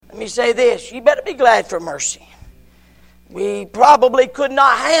Let me say this. You better be glad for mercy. We probably could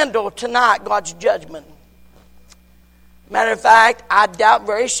not handle tonight God's judgment. Matter of fact, I doubt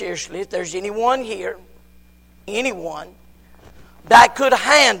very seriously if there's anyone here, anyone, that could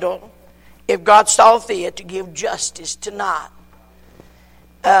handle if God saw fit to give justice tonight.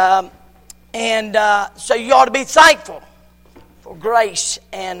 So you ought to be thankful for grace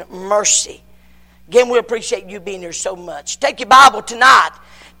and mercy. Again, we appreciate you being here so much. Take your Bible tonight.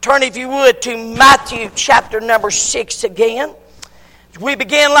 Turn, if you would, to Matthew chapter number 6 again. We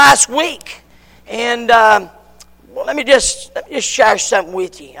began last week. And let me just share something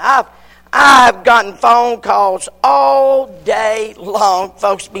with you. I've gotten phone calls all day long,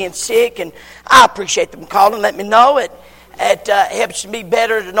 folks being sick, and I appreciate them calling, let me know. It helps me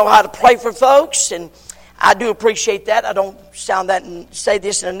better to know how to pray for folks, and I do appreciate that. I don't sound that and say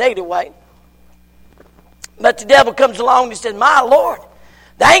this in a negative way. But the devil comes along and says, my Lord,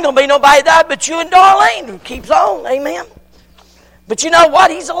 there ain't going to be nobody there but you and Darlene, who keeps on, amen. But you know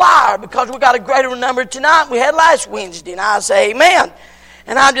what? He's a liar, because we got a greater number tonight than we had last Wednesday, and I say amen.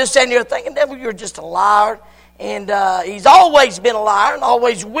 And I'm just sitting here thinking, devil, you're just a liar. And he's always been a liar and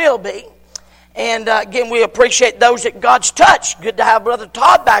always will be. And again, we appreciate those that God's touched. Good to have Brother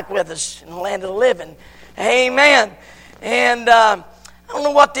Todd back with us in the land of the living. Amen. And I don't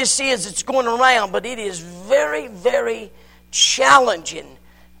know what this is that's going around, but it is very, very challenging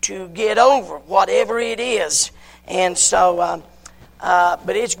to get over, whatever it is. And so,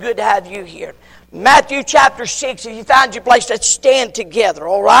 but it's good to have you here. Matthew chapter 6, if you found your place, let's stand together,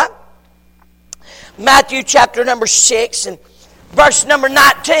 all right? Matthew chapter number 6 and verse number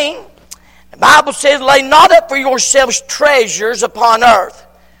 19. The Bible says, lay not up for yourselves treasures upon earth,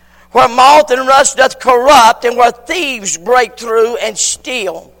 where moth and rust doth corrupt, and where thieves break through and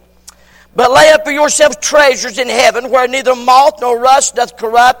steal. But lay up for yourselves treasures in heaven, where neither moth nor rust doth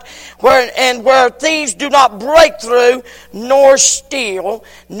corrupt, where thieves do not break through nor steal.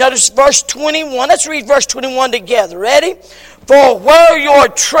 Notice verse 21. Let's read verse 21 together. Ready? For where your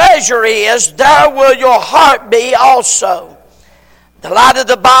treasure is, there will your heart be also. The light of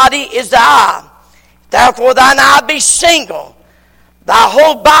the body is the eye. Therefore thine eye be single, thy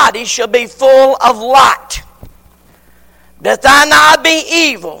whole body shall be full of light. Doth thine eye be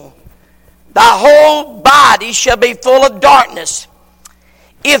evil, thy whole body shall be full of darkness.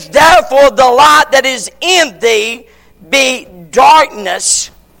 If therefore the light that is in thee be darkness,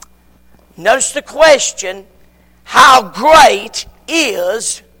 notice the question, how great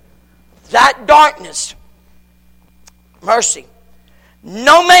is that darkness? Mercy.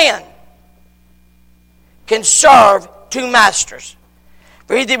 No man can serve two masters.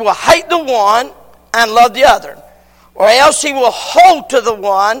 For either he will hate the one and love the other, or else he will hold to the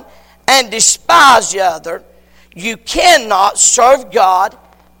one and despise the other. You cannot serve God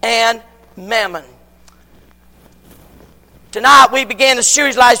and mammon. Tonight we began a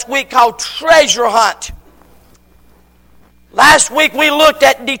series last week called Treasure Hunt. Last week we looked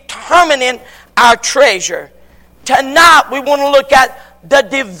at determining our treasure. Tonight we want to look at the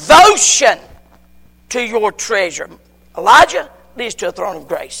devotion to your treasure. Elijah, leads to a throne of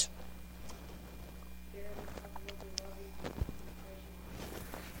grace.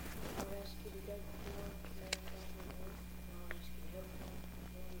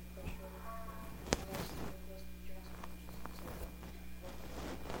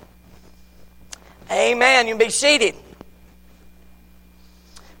 Amen. You can be seated.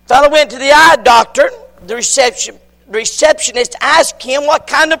 Fellow went to the eye doctor. The receptionist asked him what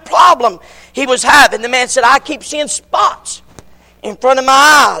kind of problem he was having. The man said, I keep seeing spots in front of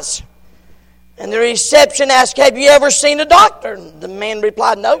my eyes. And the reception asked, have you ever seen a doctor? And the man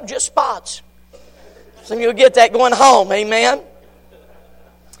replied, no, just spots. Some of you will get that going home. Amen.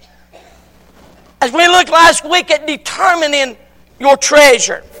 As we looked last week at determining your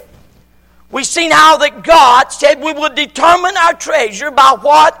treasure, we've seen how that God said we will determine our treasure by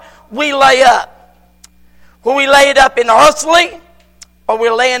what we lay up. Will we lay it up in earthly, or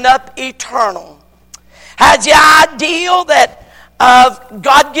we're laying up eternal? Has the ideal that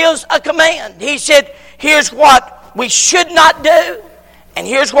God gives a command. He said, here's what we should not do, and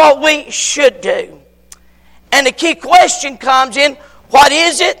here's what we should do. And the key question comes in, what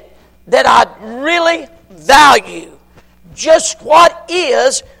is it that I really value? Just what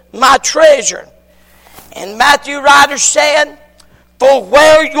is my treasure? And Matthew writer said, for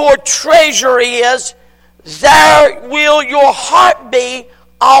where your treasure is, there will your heart be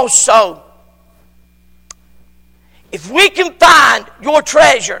also. If we can find your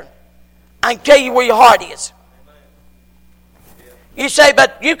treasure, I can tell you where your heart is. You say,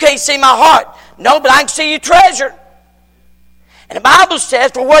 but you can't see my heart. No, but I can see your treasure. And the Bible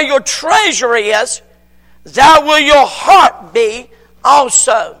says, for where your treasure is, there will your heart be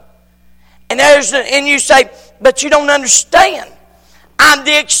also. And you say, but you don't understand. I'm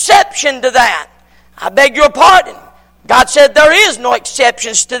the exception to that. I beg your pardon. God said there is no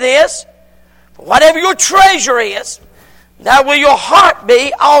exceptions to this. For whatever your treasure is, there will your heart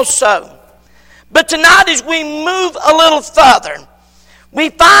be also. But tonight as we move a little further, we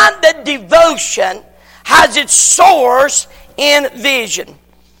find that devotion has its source in vision.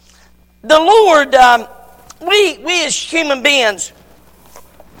 The Lord, we as human beings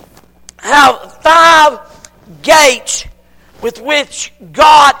have 5 gates with which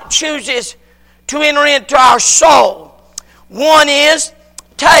God chooses to enter into our soul. One is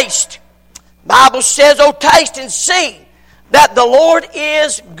taste. The Bible says, oh, taste and see that the Lord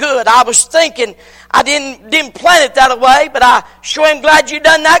is good. I was thinking, I didn't plan it that way, but I sure am glad you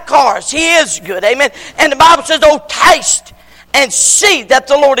done that, cause He is good. Amen. And the Bible says, oh, taste and see that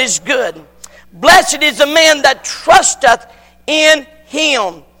the Lord is good. Blessed is the man that trusteth in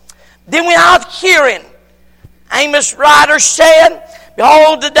Him. Then we have hearing. Amos writer said,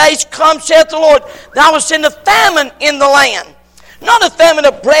 behold, the days come, saith the Lord, that I will send a famine in the land. Not a famine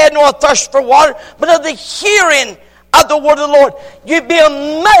of bread nor a thirst for water, but of the hearing of the word of the Lord. You'd be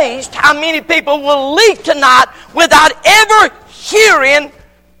amazed how many people will leave tonight without ever hearing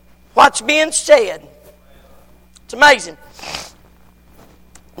what's being said. It's amazing.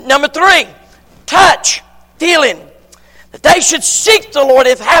 Number 3, touch, feeling. That they should seek the Lord,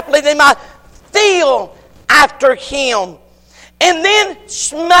 if happily they might feel after Him. And then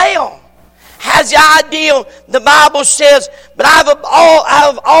smell. Has the ideal, the Bible says, but I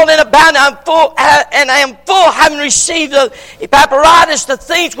have all in abundance, and I am full, having received the Epaphroditus, the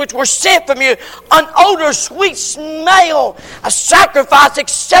things which were sent from you, an odor, sweet smell, a sacrifice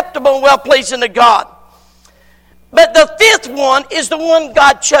acceptable and well-pleasing to God. But the 5th one is the one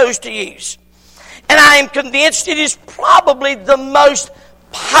God chose to use. And I am convinced it is probably the most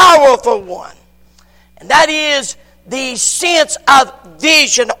powerful one. And that is the sense of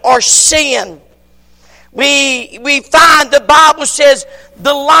vision or seeing. We find the Bible says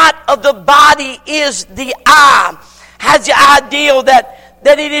the light of the body is the eye. Has the ideal that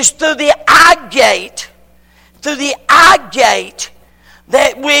it is through the eye gate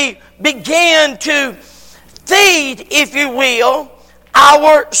that we begin to feed, if you will,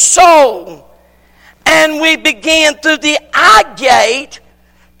 our soul. And we begin through the eye gate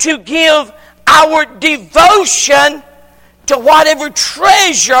to give our devotion to whatever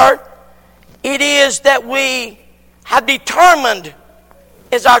treasure it is that we have determined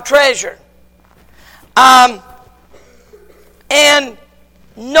is our treasure. And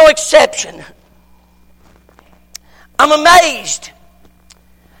no exception. I'm amazed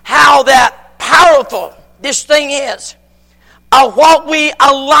how that powerful this thing is, of what we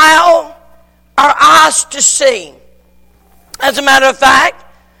allow our eyes to see. As a matter of fact,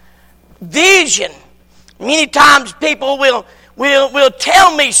 vision. Many times people will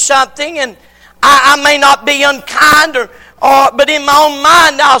tell me something, and I may not be unkind, but in my own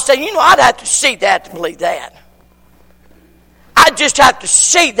mind I'll say, I'd have to see that to believe that. I just have to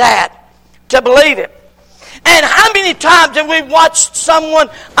see that to believe it. And how many times have we watched someone,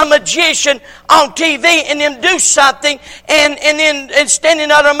 a magician, on TV and them do something and standing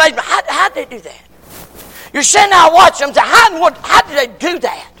there in amazement? How did they do that? You're sitting there watching them, how did they do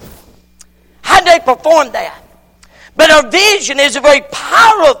that? How did they perform that? But our vision is very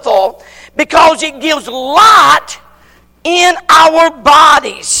powerful because it gives light in our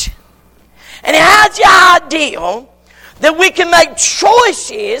bodies. And it has the ideal that we can make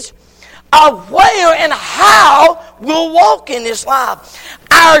choices of where and how we'll walk in this life.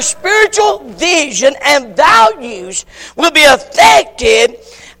 Our spiritual vision and values will be affected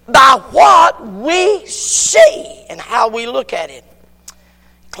by what we see and how we look at it.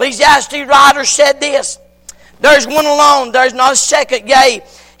 Ecclesiastes writer said this, there's one alone, there's not a second, yea,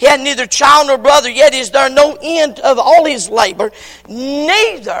 he had neither child nor brother, yet is there no end of all his labor,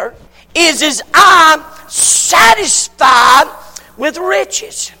 neither is his eye satisfied with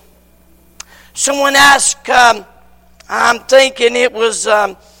riches. Someone asked, I'm thinking it was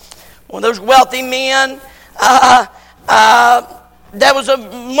one of those wealthy men that was a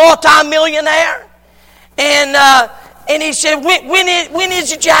multi-millionaire. And he said, when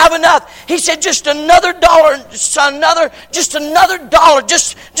is it you have enough? He said, just another dollar, just another dollar,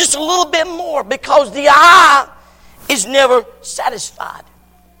 just a little bit more, because the eye is never satisfied,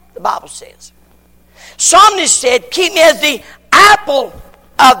 the Bible says. Psalmist said, keep me as the apple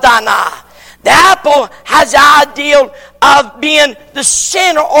of thine eye. The apple has the ideal of being the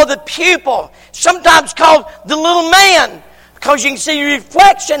center or the pupil, sometimes called the little man, because you can see your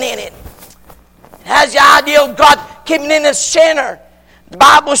reflection in it. It has the idea of God keeping in the center. The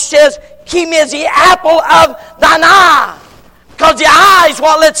Bible says, keep me as the apple of thine eye. Because the eye is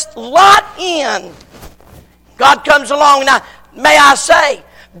what lets light in. God comes along. Now, may I say,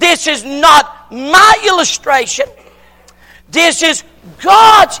 this is not my illustration. This is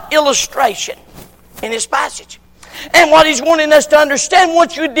God's illustration in this passage. And what He's wanting us to understand,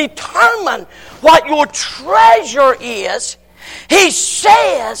 once you determine what your treasure is, He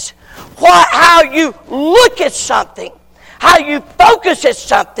says how you look at something, how you focus at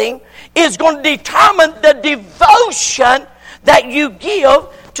something, is going to determine the devotion that you give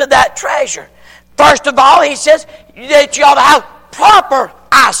to that treasure. First of all, He says that you ought to have proper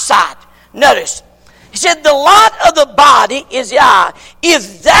eyesight. Notice, He said, the light of the body is the eye.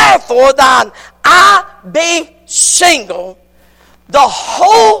 If therefore thine eye be single, the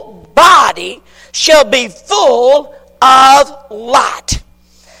whole body shall be full of light.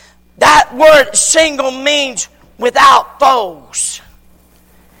 That word single means without foes.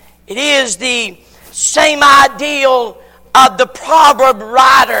 It is the same ideal of the proverb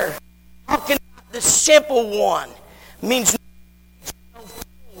writer, talking about the simple one. It means no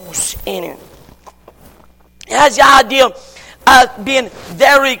foes in it. It has the idea of being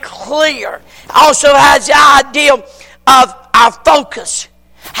very clear. It also has the idea of our focus.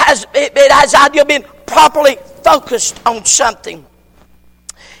 It has the idea of being properly focused on something.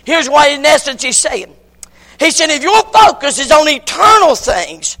 Here's what in essence He's saying. He said, if your focus is on eternal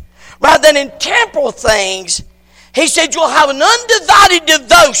things rather than in temporal things, He said you'll have an undivided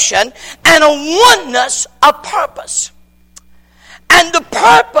devotion and a oneness of purpose. And the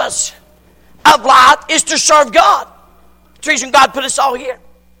purpose of life is to serve God. That's the reason God put us all here.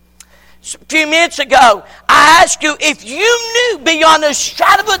 A few minutes ago, I asked you if you knew beyond a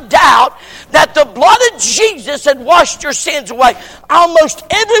shadow of a doubt that the blood of Jesus had washed your sins away. Almost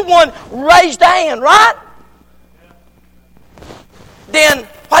everyone raised a hand, right? Then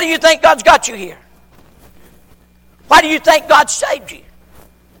why do you think God's got you here? Why do you think God saved you?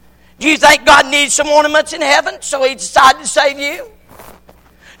 Do you think God needs some ornaments in heaven, so He decided to save you?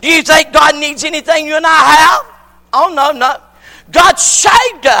 Do you think God needs anything you and I have? Oh, no. God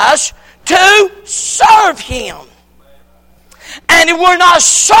saved us to serve Him. And if we're not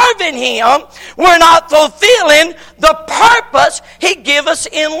serving Him, we're not fulfilling the purpose He gave us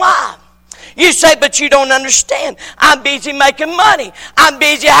in life. You say, but you don't understand. I'm busy making money. I'm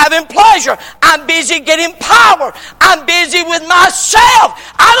busy having pleasure. I'm busy getting power. I'm busy with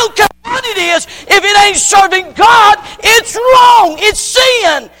myself. I don't care what it is. If it ain't serving God, it's wrong. It's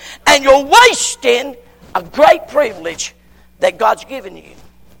sin. And you're wasting a great privilege that God's given you.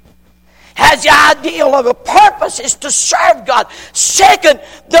 Has the ideal of a purpose is to serve God. Second,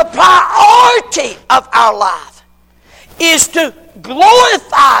 the priority of our life is to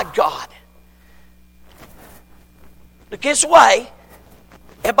glorify God. Look this way.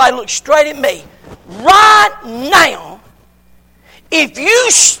 Everybody look straight at me. Right now, if you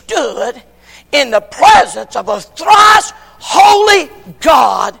stood in the presence of a thrice holy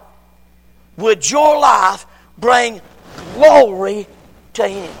God, would your life bring glory to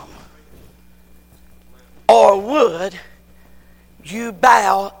Him? Or would you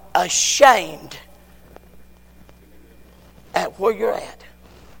bow ashamed at where you're at?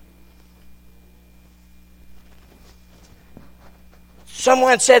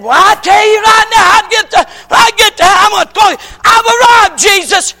 Someone said, well, I tell you right now, when I get there, I'm going to tell you, I've arrived,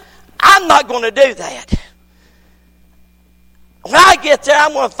 Jesus. I'm not going to do that. When I get there,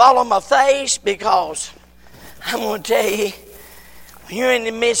 I'm going to fall on my face, because I'm going to tell you, you're in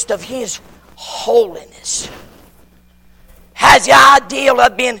the midst of His holiness. Has the ideal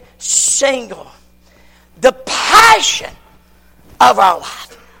of being single. The passion of our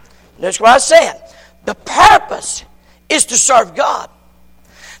life. That's what I said. The purpose is to serve God.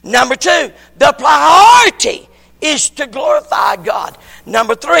 Number two, the priority is to glorify God.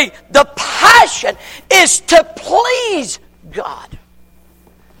 Number three, the passion is to please God.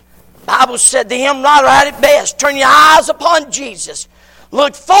 The Bible said the hymn writer had it best. Turn your eyes upon Jesus.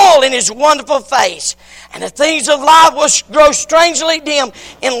 Look full in His wonderful face. And the things of life will grow strangely dim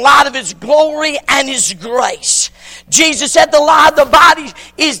in light of His glory and His grace. Jesus said the light of the body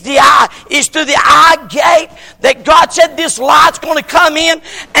is the eye, is through the eye gate, that God said this light's going to come in,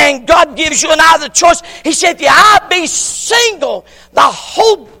 and God gives you an eye of the choice. He said, if the eye be single, the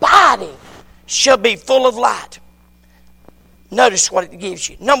whole body shall be full of light. Notice what it gives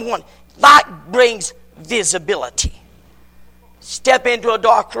you. Number one, light brings visibility. Step into a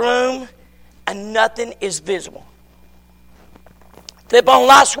dark room and nothing is visible. Flip on a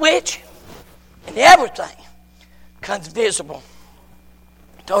light switch and everything becomes visible.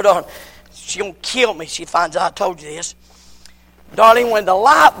 Hold on. She's going to kill me. She finds out I told you this. Darling, when the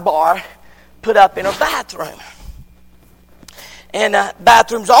light bar put up in her bathroom. And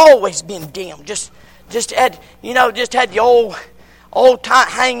bathroom's always been dim. Just had the old time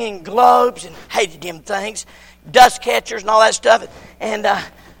hanging globes and hated them things, dust catchers and all that stuff.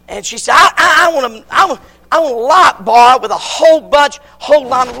 And she said, I want a light bar with a whole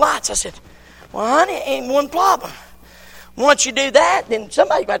line of lights. I said, well, honey, ain't one problem. Once you do that, then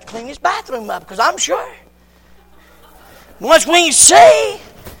somebody's got to clean this bathroom up, because I'm sure. Once we can see,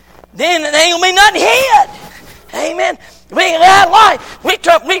 then it ain't going to be nothing hid. Amen. We ain't got a light. We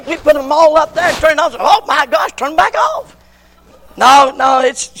put them all up there and turn it off. Oh my gosh, turn them back off.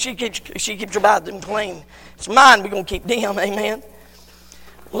 No, she keeps her bathroom clean. It's mine, we're going to keep dim. Amen.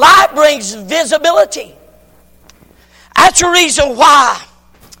 Light brings visibility. That's the reason why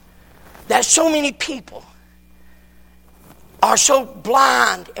that so many people are so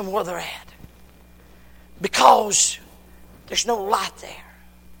blind in where they're at. Because there's no light there.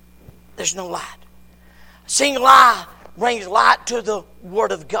 There's no light. Seeing light brings light to the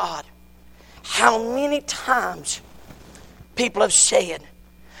Word of God. How many times people have said,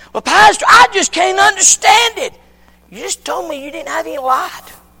 well, Pastor, I just can't understand it. You just told me you didn't have any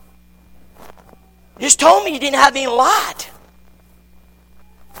light. You just told me you didn't have any light.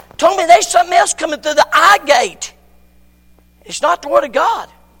 Told me there's something else coming through the eye gate. It's not the Word of God.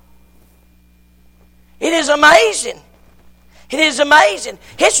 It is amazing. It is amazing.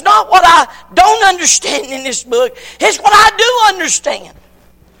 It's not what I don't understand in this book. It's what I do understand.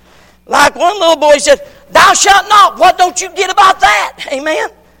 Like one little boy said, thou shalt not. What don't you get about that? Amen.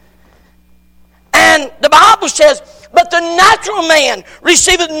 And the Bible says, but the natural man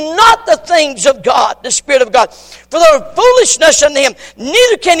receiveth not the things of God, the Spirit of God. For they are foolishness unto him.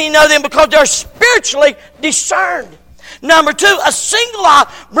 Neither can he know them, because they are spiritually discerned. Number two, a single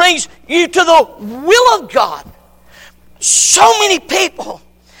eye brings you to the will of God. So many people,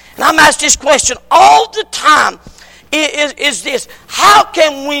 and I'm asked this question all the time, is this: how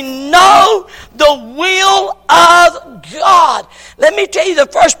can we know the will of God? Let me tell you, the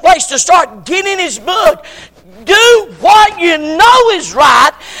first place to start, get in His book. Do what you know is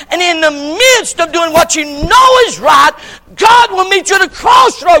right, and in the midst of doing what you know is right, God will meet you at a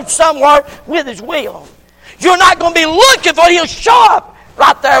crossroads somewhere with His will. You're not going to be looking for it. He'll show up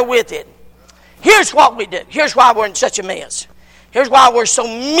right there with it. Here's what we do. Here's why we're in such a mess. Here's why we're so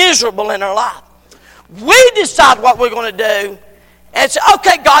miserable in our life. We decide what we're going to do and say,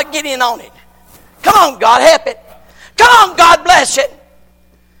 okay, God, get in on it. Come on, God, help it. Come on, God, bless it.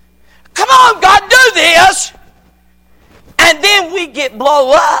 Come on, God, do this. And then we get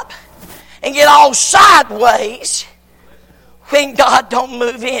blow up and get all sideways when God don't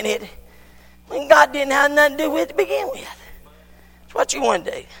move in it. When God didn't have nothing to do with it to begin with. That's what you want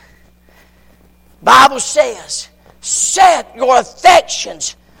to do. Bible says, set your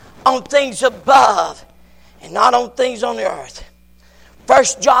affections on things above and not on things on the earth. 1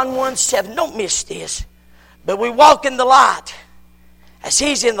 John 1:7. Don't miss this. But we walk in the light as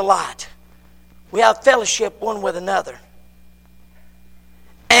He's in the light. We have fellowship one with another.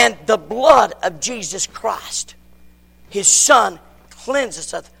 And the blood of Jesus Christ, His Son,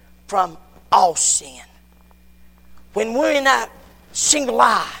 cleanses us from all sin. When we're in that single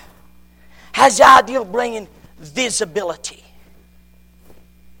eye, has the idea of bringing visibility.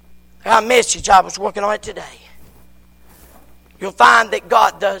 Our message, I was working on it today. You'll find that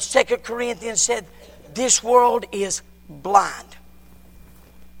God, the 2 Corinthians said, this world is blind.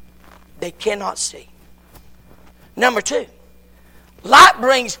 They cannot see. Number two, light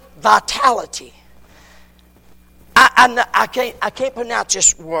brings vitality. I can't pronounce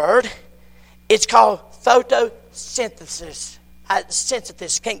this word. It's called photosynthesis.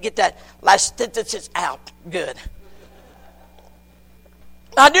 Synthesis. Can't get that last synthesis out. Good.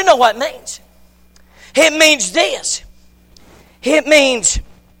 I do know what it means. It means this. It means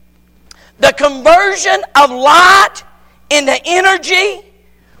the conversion of light into energy,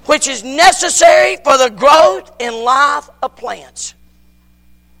 which is necessary for the growth and life of plants.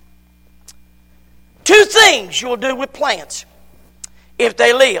 Two things you'll do with plants if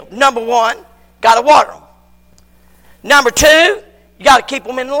they live. Number one, got to water them. Number two, you got to keep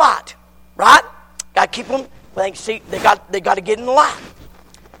them in the light, right? Got to keep them. They got to get in the light,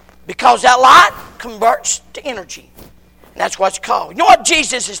 because that light converts to energy, and that's what it's called. You know what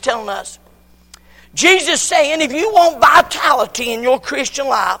Jesus is telling us? Jesus is saying, if you want vitality in your Christian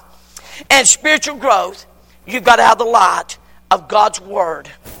life and spiritual growth, you've got to have the light of God's Word,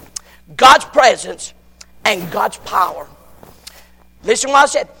 God's presence, and God's power. Listen to what I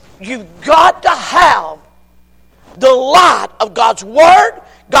said. You've got to have the light of God's Word,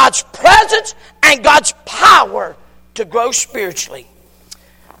 God's presence, and God's power to grow spiritually.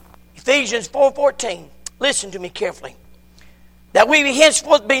 Ephesians 4:14. Listen to me carefully. That we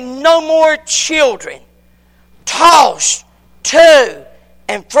henceforth be no more children, tossed to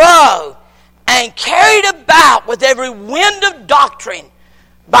and fro, and carried about with every wind of doctrine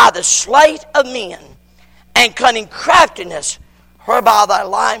by the sleight of men, and cunning craftiness, whereby they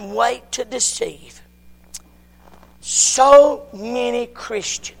lie in wait to deceive. So many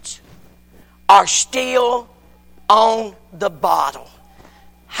Christians are still on the bottle.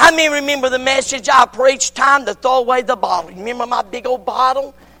 How many remember the message I preached, time to throw away the bottle? You remember my big old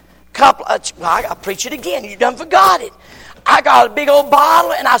bottle? I preach it again. You done forgot it. I got a big old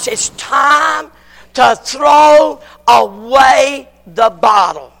bottle, and I said, it's time to throw away the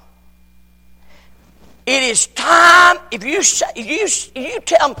bottle. It is time. If you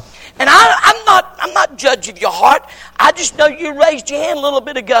tell them, and I'm not judging your heart. I just know you raised your hand a little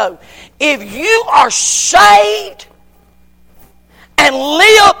bit ago. If you are saved and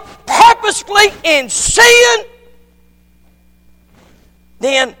live purposefully in sin,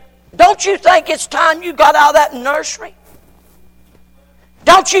 then don't you think it's time you got out of that nursery?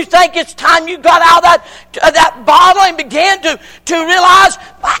 Don't you think it's time you got out of that bottle and began to realize,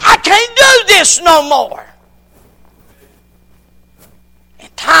 I can't do this no more?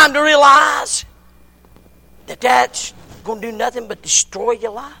 And time to realize that that's going to do nothing but destroy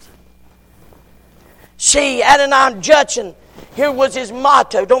your life. See, Adoniram Judson, here was his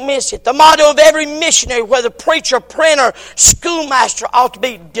motto. Don't miss it. The motto of every missionary, whether preacher, printer, schoolmaster, ought to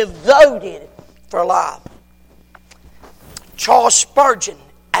be devoted for life. Charles Spurgeon,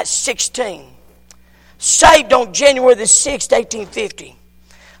 at 16, saved on January the 6th, 1850.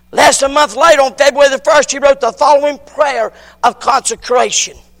 Less than a month later, on February the 1st, he wrote the following prayer of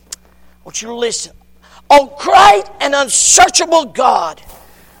consecration. I want you to listen. O great and unsearchable God,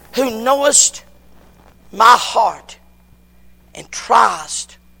 who knowest my heart and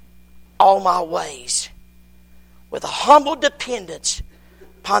triest all my ways, with a humble dependence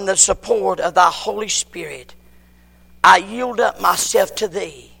upon the support of thy Holy Spirit, I yield up myself to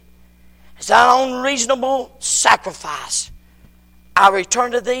thee. As thine own reasonable sacrifice, I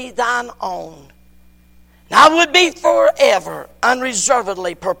return to thee thine own. And I would be forever,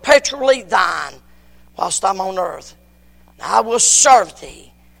 unreservedly, perpetually thine, whilst I'm on earth. And I will serve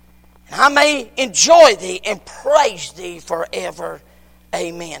thee, and I may enjoy thee and praise thee forever.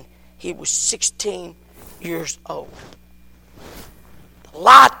 Amen. He was 16 years old. The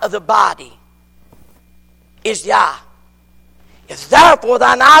light of the body is the eye. If therefore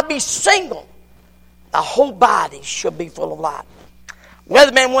thine eye be single, the whole body shall be full of light.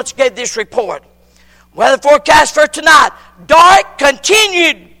 Weatherman once gave this report. Weather forecast for tonight: dark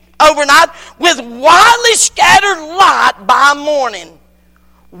continued overnight with widely scattered light by morning.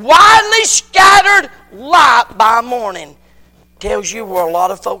 Widely scattered light by morning. Tells you where a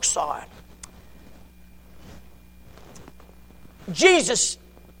lot of folks are. Jesus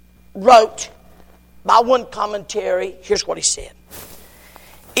wrote, by one commentary, here's what he said.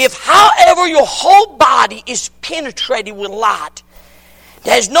 If, however, your whole body is penetrated with light,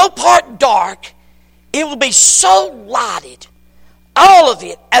 there is no part dark, it will be so lighted, all of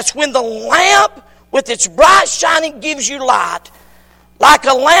it, as when the lamp with its bright shining gives you light, like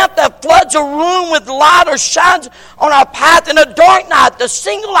a lamp that floods a room with light or shines on our path in a dark night. The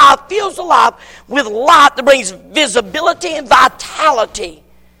single eye fills the life with light that brings visibility and vitality.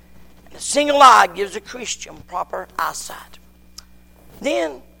 And the single eye gives a Christian proper eyesight.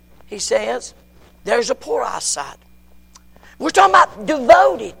 Then, he says, there's a poor eyesight. We're talking about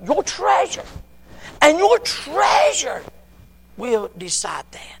devoted, your treasure. And your treasure will decide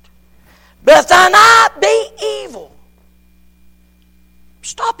that. But if thine eye be evil,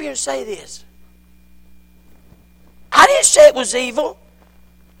 stop here and say this. I didn't say it was evil,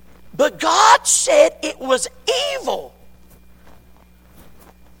 but God said it was evil.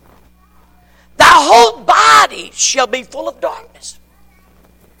 Thy whole body shall be full of darkness.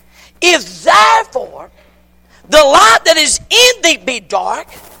 If therefore the light that is in thee be dark,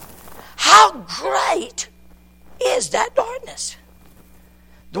 how great is that darkness?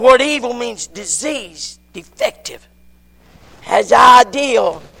 The word evil means disease, defective. Has the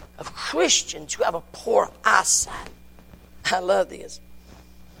ideal of Christians who have a poor eyesight. I love this.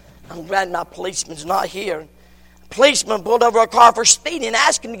 I'm glad my policeman's not here. A policeman pulled over a car for speeding and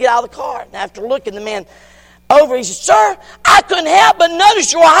asked him to get out of the car. And after looking the man over, he said, "Sir, I couldn't help but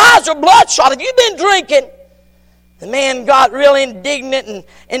notice your eyes are bloodshot. Have you been drinking?" The man got real indignant and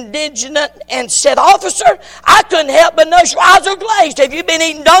indignant and said, "Officer, I couldn't help but notice your eyes are glazed. Have you been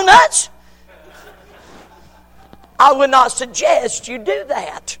eating donuts?" I would not suggest you do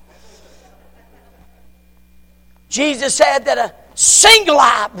that. Jesus said that a single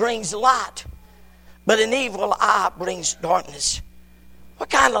eye brings light, but an evil eye brings darkness.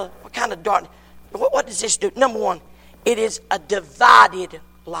 What kind of darkness? What does this do? Number one, it is a divided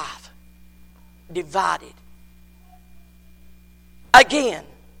life. Divided. Again.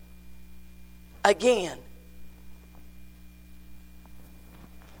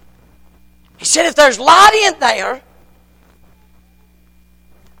 He said if there's light in there,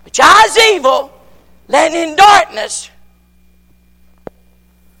 which eye is evil, letting in darkness,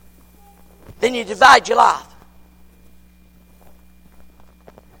 then you divide your life.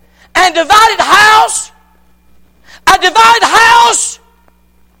 And a divided house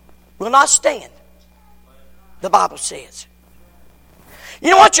will not stand, the Bible says. You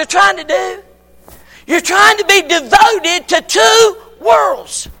know what you're trying to do? You're trying to be devoted to two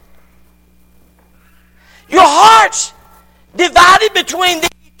worlds. Your heart's divided between the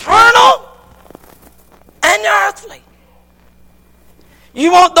eternal and the earthly.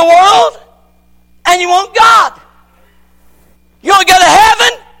 You want the world and you want God. You want to go to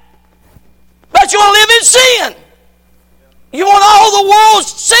heaven, but you want to live in sin. You want all the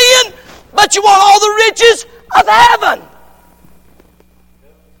world's sin, but you want all the riches of heaven.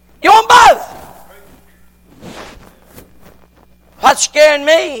 You want both. What's scaring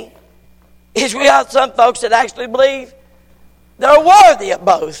me is we have some folks that actually believe they're worthy of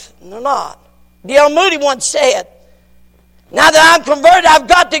both, and they're not. D.L. Moody once said, now that I'm converted, I've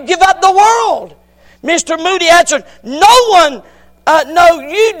got to give up the world. Mr. Moody answered, no,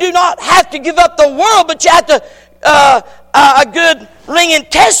 you do not have to give up the world, but you have to, a good ringing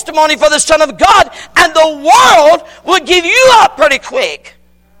testimony for the Son of God, and the world will give you up pretty quick.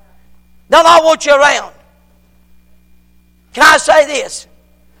 They'll not want you around. Can I say this?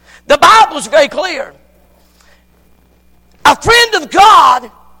 The Bible is very clear. A friend of God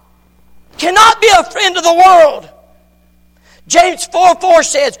cannot be a friend of the world. James 4:4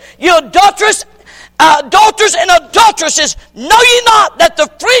 says, you adulterers and adulteresses, know ye not that the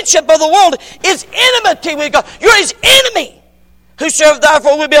friendship of the world is enmity with God? You're his enemy. Whosoever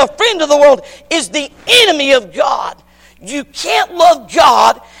therefore will be a friend of the world is the enemy of God. You can't love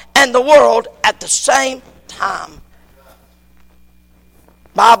God and the world at the same time.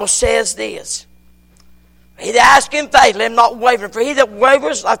 Bible says this. He that asketh in faith, let him not waver. For he that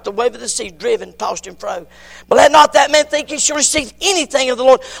wavers, like the wave of the sea, driven, tossed and fro. But let not that man think he shall receive anything of the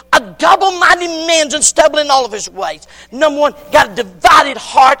Lord. A double-minded man's unstable in all of his ways. Number one, got a divided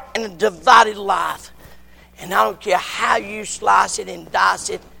heart and a divided life. And I don't care how you slice it and dice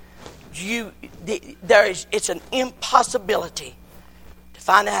it, it's an impossibility to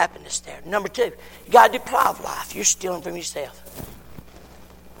find the happiness there. Number two, you got a deprived life. You're stealing from yourself.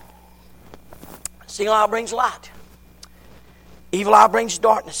 Single eye brings light. Evil eye brings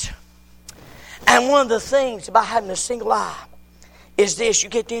darkness. And one of the things about having a single eye is this: you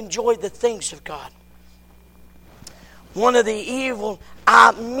get to enjoy the things of God. One of the evil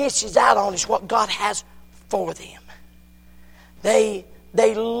eye misses out on is what God has for them. They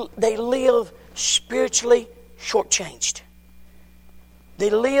live spiritually shortchanged. They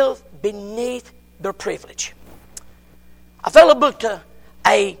live beneath their privilege. I fell a book to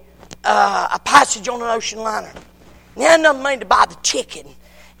a passage on an ocean liner. And he had enough money to buy the ticket.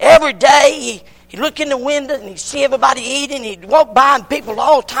 Every day he'd look in the window and he'd see everybody eating. He'd walk by and people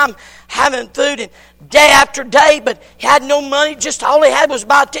all the time having food, and day after day, but he had no money. Just all he had was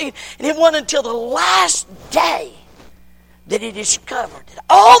buy a ticket. And it wasn't until the last day that he discovered that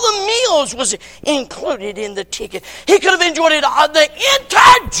all the meals was included in the ticket. He could have enjoyed it the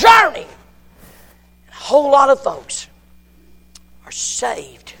entire journey. And a whole lot of folks are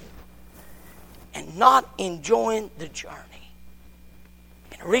saved and not enjoying the journey.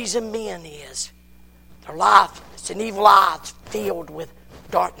 And the reason being is their life, it's an evil eye, it's filled with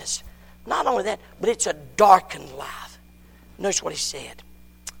darkness. Not only that, but it's a darkened life. Notice what he said.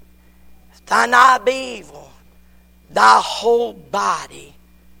 If thine eye be evil, thy whole body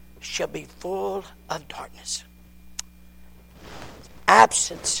shall be full of darkness.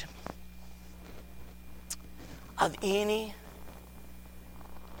 Absence of any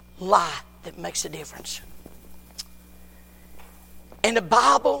light that makes a difference. And the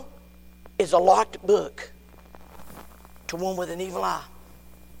Bible is a locked book to one with an evil eye.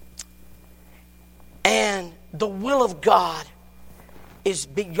 And the will of God is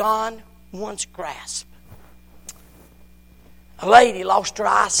beyond one's grasp. A lady lost her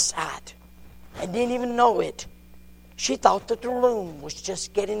eyesight and didn't even know it. She thought that the room was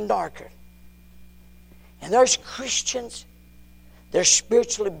just getting darker. And there's Christians, they're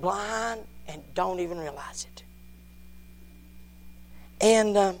spiritually blind and don't even realize it.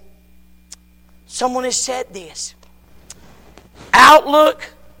 And someone has said this: outlook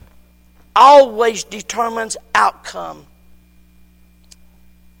always determines outcome.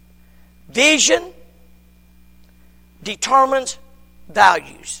 Vision determines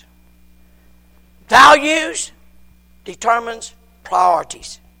values. Values determines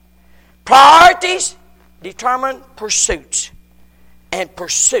priorities. Priorities determine pursuits. And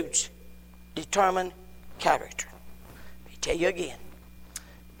pursuits determine character. Let me tell you again.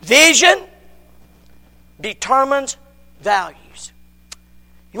 Vision determines values.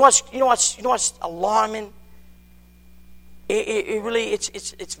 You know what's alarming?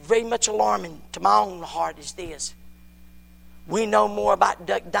 It's very much alarming to my own heart is this. We know more about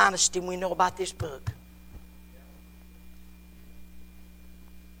Duck Dynasty than we know about this book.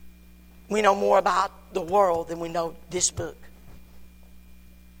 We know more about the world than we know this book.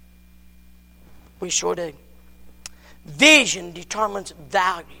 We sure do. Vision determines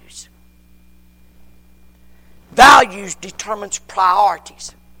values. Values determines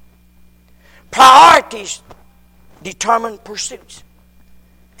priorities. Priorities determine pursuits.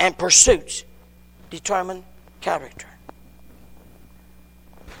 And pursuits determine character.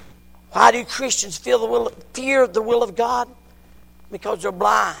 Why do Christians fear the will of God? Because they're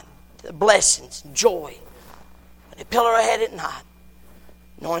blind to the blessings and joy. They pillar ahead at night,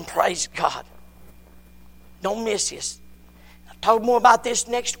 knowing, praise God. Don't miss this. I'll talk more about this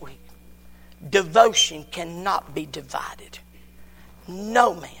next week. Devotion cannot be divided.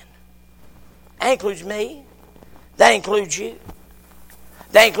 No man. That includes me. That includes you.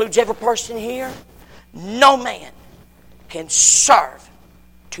 That includes every person here. No man can serve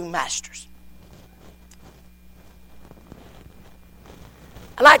two masters.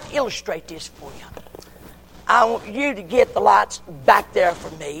 I'd like to illustrate this for you. I want you to get the lights back there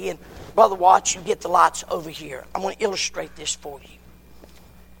for me, and Brother Watts, you get the lights over here. I'm going to illustrate this for you.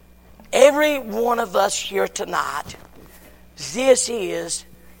 Every one of us here tonight, this is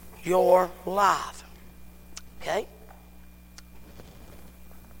your life. Okay?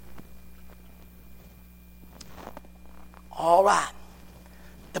 All right.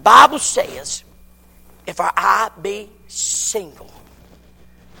 The Bible says, if our eye be single,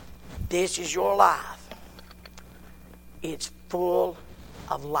 this is your life. It's full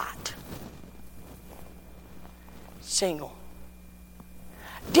of light. Single.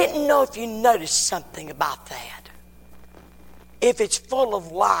 Didn't know if you noticed something about that. If it's full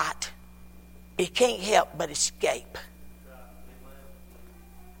of light, it can't help but escape.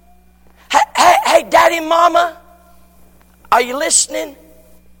 Hey, Daddy, Mama, are you listening?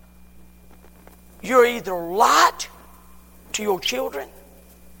 You're either light to your children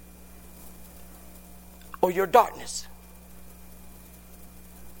or you're darkness.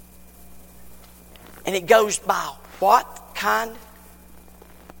 And it goes by what kind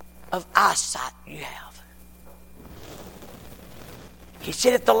of eyesight you have. He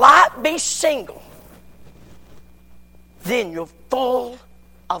said, if the light be single, then you're full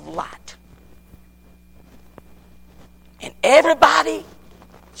of light. And everybody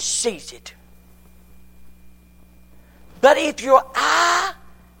sees it. But if your eye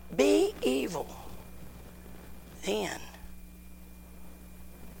be evil, then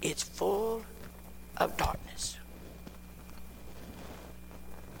it's full of darkness.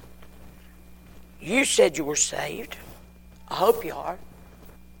 You said you were saved. I hope you are.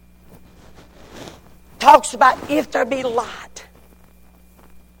 Talks about if there be light,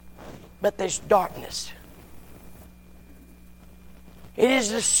 but there's darkness. It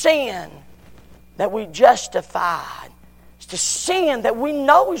is the sin that we justified. It's the sin that we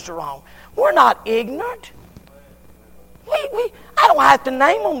know is wrong. We're not ignorant. I don't have to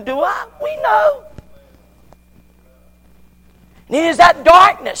name them, do I? We know. And it is that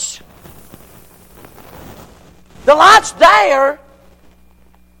darkness. The light's there,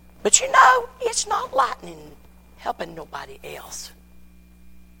 but you know, it's not lightning helping nobody else.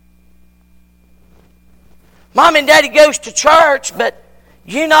 Mom and Daddy goes to church, but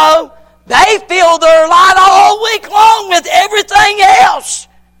you know, they fill their light all week long with everything else.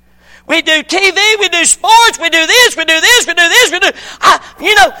 We do TV, we do sports, we do this, we do this, we do this, we do...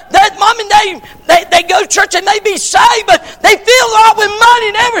 that Mom and Daddy, they go to church, they may be saved, but they fill their light with money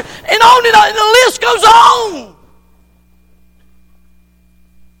and on and the list goes on.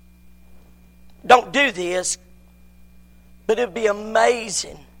 Don't do this, but it would be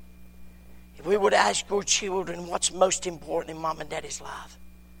amazing if we would ask your children what's most important in Mom and Daddy's life.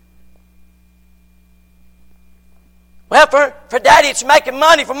 Well, for Daddy, it's making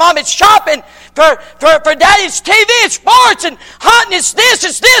money. For Mom, it's shopping. For Daddy, it's TV, it's sports, and hunting, it's this,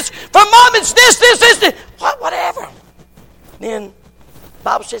 it's this. For Mom, it's this. Whatever. Then The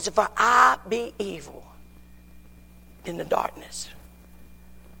Bible says, if our eye be evil, in the darkness.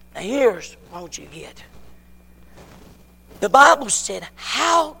 Now here's what you get. The Bible said,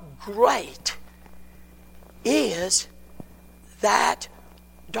 how great is that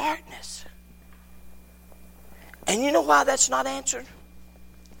darkness? And you know why that's not answered?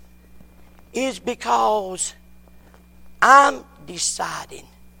 Is because I'm deciding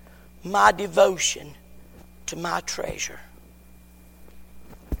my devotion to my treasure.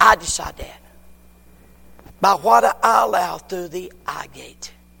 I decide that by what I allow through the eye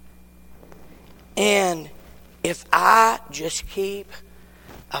gate. And if I just keep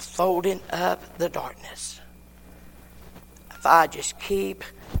folding up the darkness, if I just keep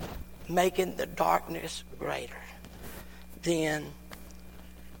making the darkness greater, then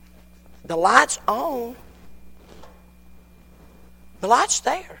the light's on. The light's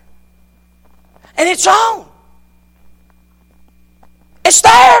there. And it's on. It's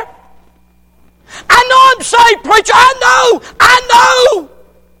there. I know I'm saved, preacher. I know.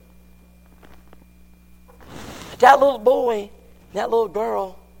 But that little boy, that little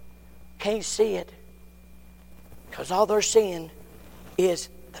girl can't see it because all they're seeing is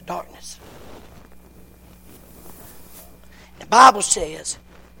the darkness. The Bible says,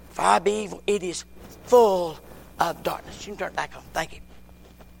 if I be evil, it is full of darkness. You can turn it back on. Thank you.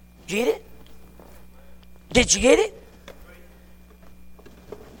 Did you get it? Did you get it?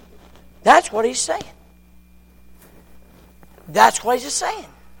 That's what he's saying. That's what he's saying.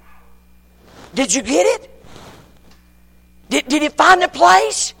 Did you get it? Did it find a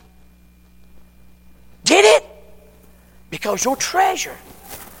place? Did it? Because your treasure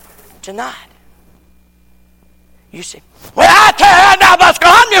tonight. You say, well, I can't now, let's go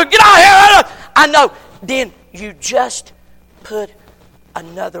home. Get out here. I know. Then you just put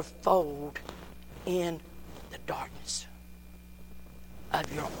another fold in the darkness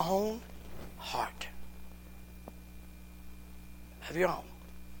of your own heart. Of your own.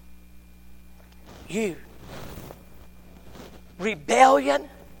 You. Rebellion.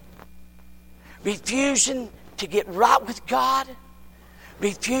 Refusing to get right with God.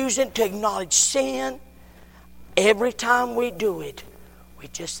 Refusing to acknowledge sin. Every time we do it, we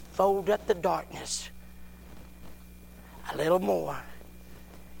just fold up the darkness a little more,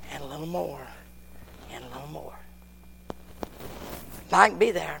 and a little more, and a little more. I can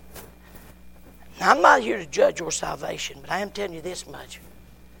be there. Now, I'm not here to judge your salvation, but I am telling you this much.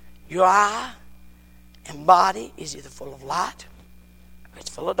 Your eye and body is either full of light or it's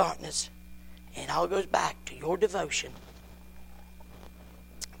full of darkness. And it all goes back to your devotion,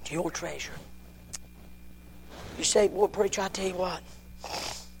 to your treasure. You say, well, preacher, I tell you what.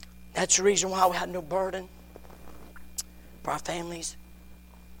 That's the reason why we had no burden for our families.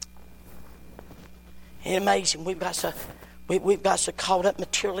 It's amazing. We've got so caught up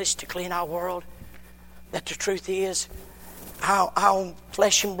materialistically in our world that the truth is our own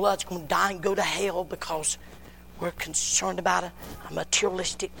flesh and blood's going to die and go to hell because we're concerned about a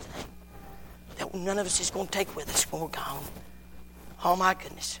materialistic thing that none of us is going to take with us when we're gone. Oh, my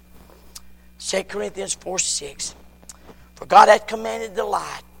goodness. 2 Corinthians 4:6. For God hath commanded the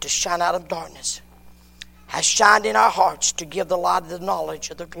light to shine out of darkness, has shined in our hearts to give the light of the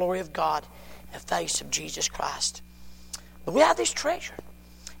knowledge of the glory of God in the face of Jesus Christ. But we have this treasure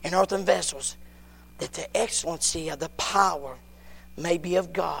in earthen vessels, that the excellency of the power may be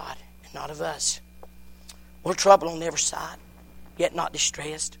of God and not of us. We're troubled on every side, yet not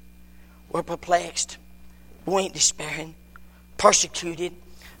distressed. We're perplexed, but we ain't despairing. Persecuted,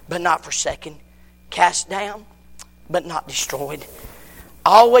 but not forsaken. Cast down, but not destroyed.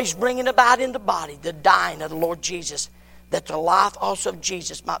 Always bringing about in the body the dying of the Lord Jesus, that the life also of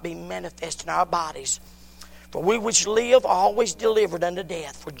Jesus might be manifest in our bodies. For we which live are always delivered unto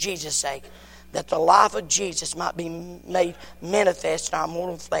death for Jesus' sake, that the life of Jesus might be made manifest in our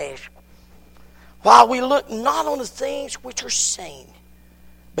mortal flesh. While we look not on the things which are seen,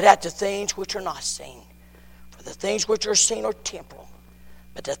 but at the things which are not seen. For the things which are seen are temporal,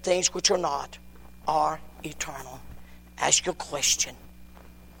 but the things which are not are eternal. Ask your question.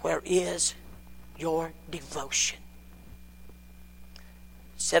 Where is your devotion? I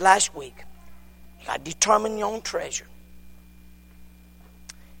said last week, you got to determine your own treasure.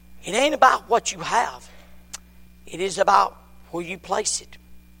 It ain't about what you have. It is about where you place it,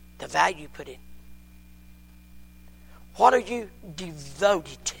 the value you put in. What are you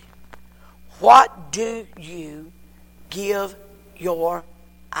devoted to? What do you give your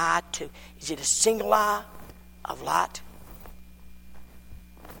eye to? Is it a single eye of light?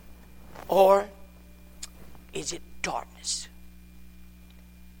 Or is it darkness?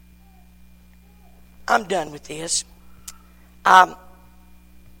 I'm done with this.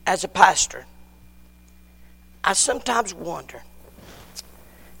 as a pastor, I sometimes wonder,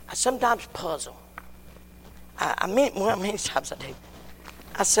 I sometimes puzzle. Many times I do.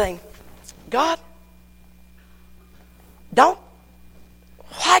 I say, God,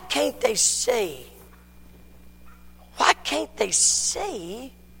 why can't they see? Why can't they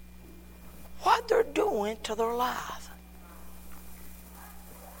see what they're doing to their life?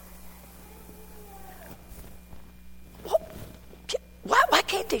 Why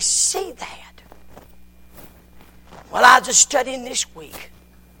can't they see that? Well, I was just studying this week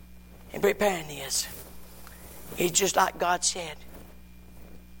and preparing this. It's just like God said,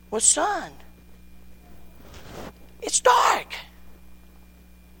 well, son, it's dark.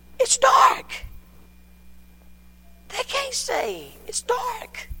 It's dark. They can't see. It's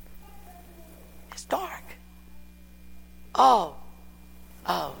dark. It's dark. Oh.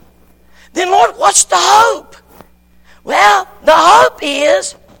 Then, Lord, what's the hope? Well, the hope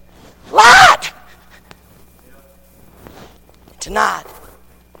is light. Tonight,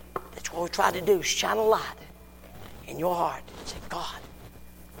 that's what we try to do, shine a light in your heart. Say, God,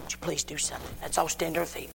 would you please do something? Let's all stand to our feet.